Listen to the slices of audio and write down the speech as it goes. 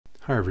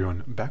Hi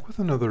everyone, back with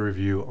another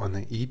review on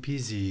the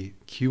EPZ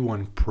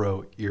Q1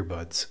 Pro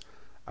earbuds.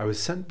 I was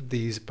sent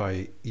these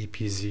by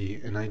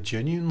EPZ and I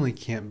genuinely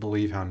can't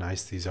believe how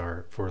nice these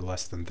are for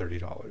less than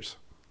 $30.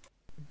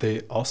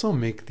 They also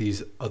make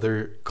these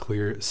other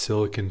clear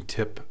silicone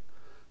tip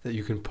that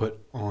you can put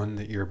on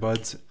the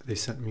earbuds. They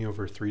sent me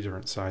over 3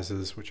 different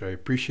sizes, which I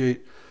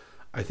appreciate.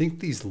 I think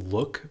these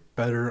look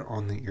better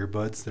on the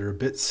earbuds. They're a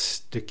bit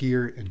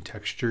stickier in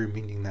texture,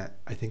 meaning that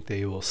I think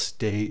they will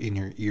stay in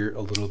your ear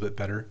a little bit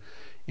better,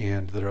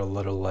 and they're a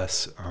little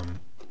less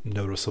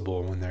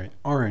noticeable when they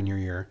are in your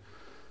ear.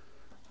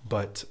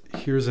 But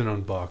here's an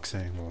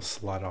unboxing. We'll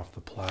slide off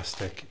the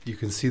plastic. You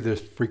can see the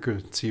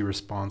frequency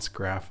response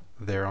graph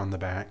there on the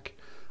back.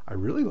 I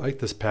really like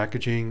this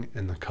packaging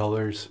and the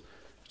colors.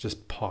 It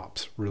just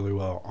pops really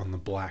well on the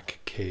black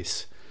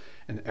case.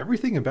 And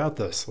everything about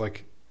this,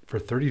 like, for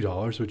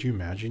 $30, would you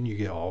imagine you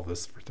get all of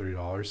this for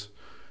 $30?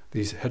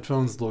 These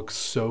headphones look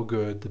so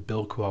good. The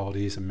build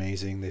quality is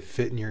amazing. They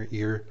fit in your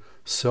ear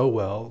so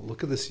well.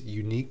 Look at this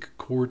unique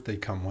cord they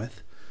come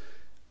with.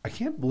 I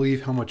can't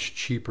believe how much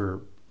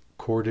cheaper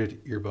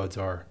corded earbuds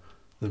are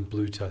than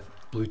Bluetooth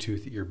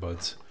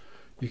earbuds.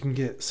 You can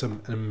get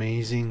some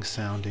amazing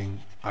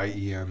sounding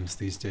IEMs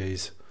these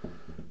days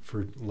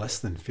for less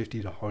than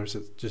 $50.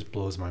 It just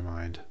blows my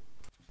mind.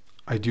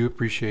 I do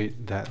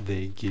appreciate that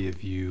they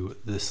give you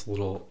this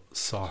little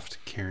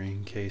soft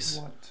carrying case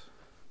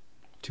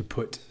to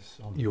put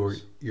your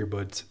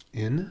earbuds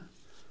in,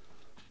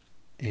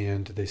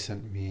 and they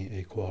sent me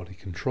a quality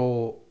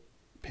control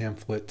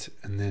pamphlet,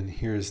 and then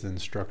here's the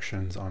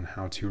instructions on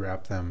how to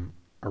wrap them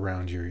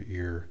around your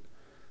ear.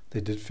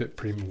 They did fit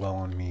pretty well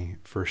on me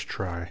first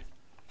try.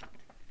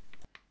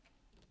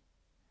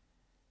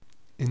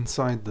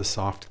 Inside the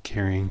soft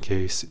carrying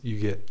case, you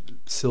get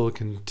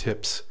silicone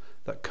tips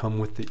that come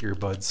with the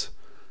earbuds.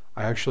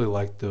 I actually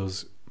like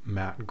those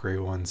matte gray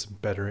ones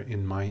better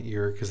in my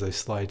ear because they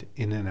slide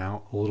in and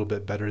out a little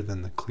bit better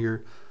than the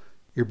clear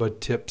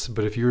earbud tips.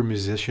 But if you're a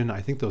musician,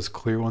 I think those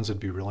clear ones would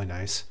be really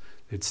nice.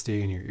 They'd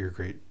stay in your ear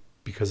great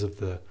because of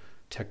the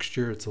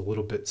texture. It's a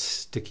little bit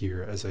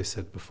stickier, as I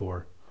said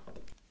before.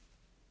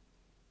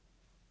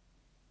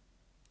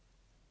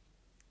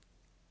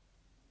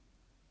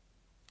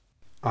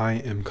 I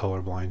am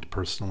colorblind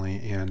personally,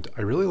 and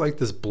I really like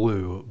this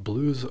blue.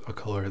 Blue's a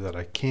color that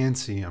I can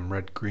see. I'm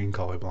red-green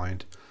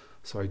colorblind,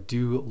 so I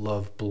do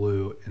love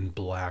blue and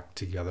black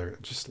together.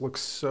 It just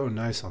looks so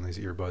nice on these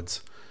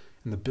earbuds,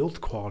 and the build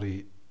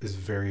quality is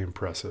very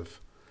impressive.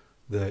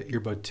 The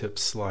earbud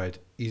tips slide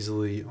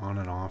easily on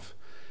and off,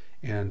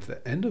 and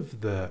the end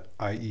of the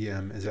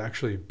IEM is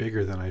actually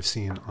bigger than I've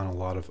seen on a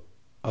lot of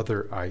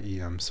other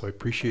IEMs, so I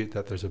appreciate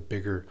that there's a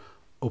bigger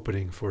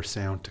opening for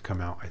sound to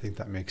come out. I think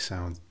that makes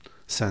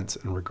sense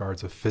in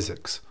regards of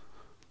physics.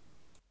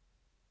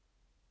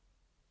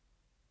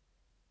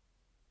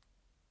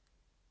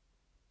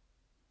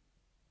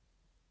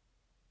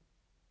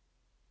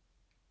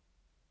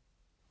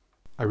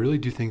 I really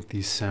do think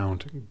these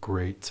sound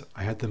great.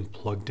 I had them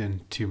plugged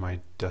into my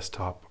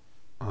desktop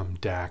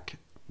DAC,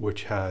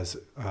 which has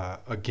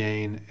a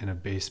gain and a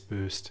bass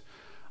boost.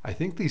 I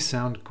think these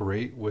sound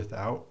great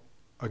without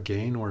a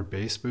gain or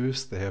bass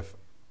boost. They have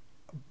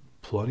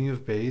plenty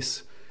of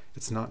bass.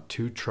 It's not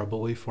too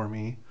trebly for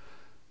me.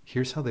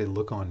 Here's how they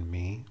look on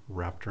me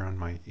wrapped around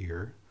my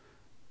ear.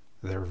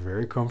 They're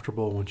very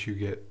comfortable once you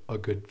get a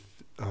good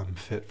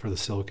fit for the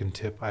silicone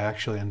tip. I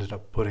actually ended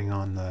up putting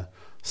on the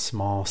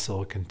small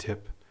silicone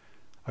tip.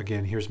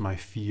 Again, here's my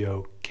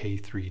FIO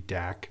K3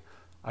 DAC.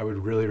 I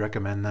would really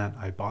recommend that.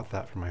 I bought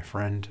that for my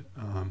friend.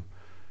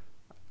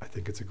 I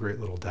think it's a great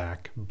little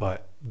DAC,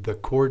 but the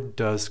cord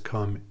does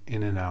come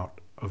in and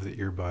out of the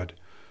earbud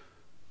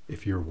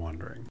if you're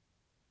wondering.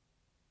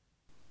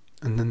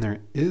 And then there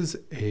is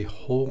a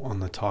hole on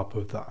the top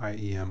of the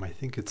IEM. I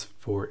think it's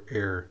for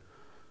air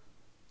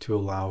to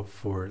allow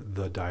for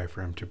the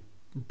diaphragm to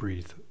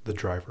breathe, the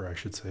driver I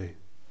should say,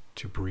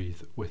 to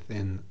breathe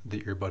within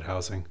the earbud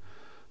housing.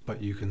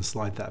 But you can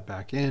slide that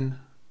back in,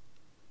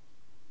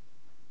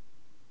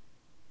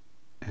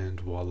 and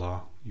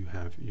voila, you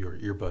have your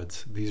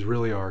earbuds. These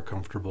really are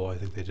comfortable. I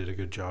think they did a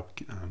good job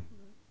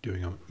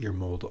doing an ear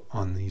mold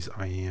on these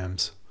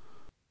IEMs.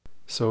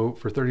 So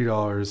for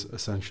 $30,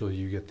 essentially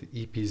you get the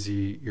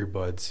EPZ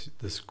earbuds,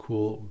 this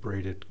cool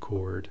braided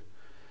cord,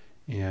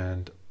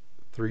 and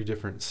 3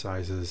 different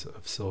sizes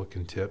of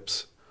silicone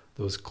tips.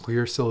 Those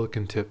clear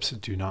silicone tips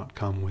do not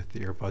come with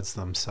the earbuds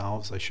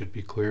themselves, I should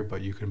be clear,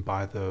 but you can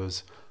buy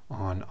those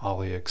on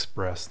Ali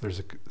Xpress. There's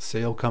a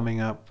sale coming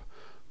up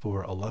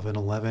for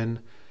 $11.11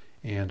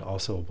 and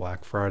also a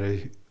Black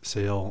Friday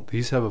sale.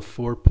 These have a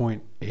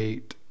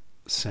 4.8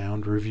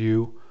 sound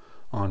review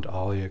on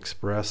Ali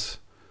Xpress.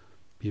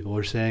 People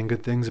are saying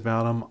good things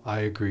about them.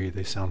 I agree,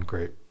 they sound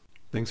great.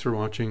 Thanks for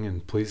watching,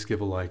 and please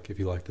give a like if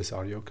you like this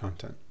audio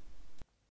content.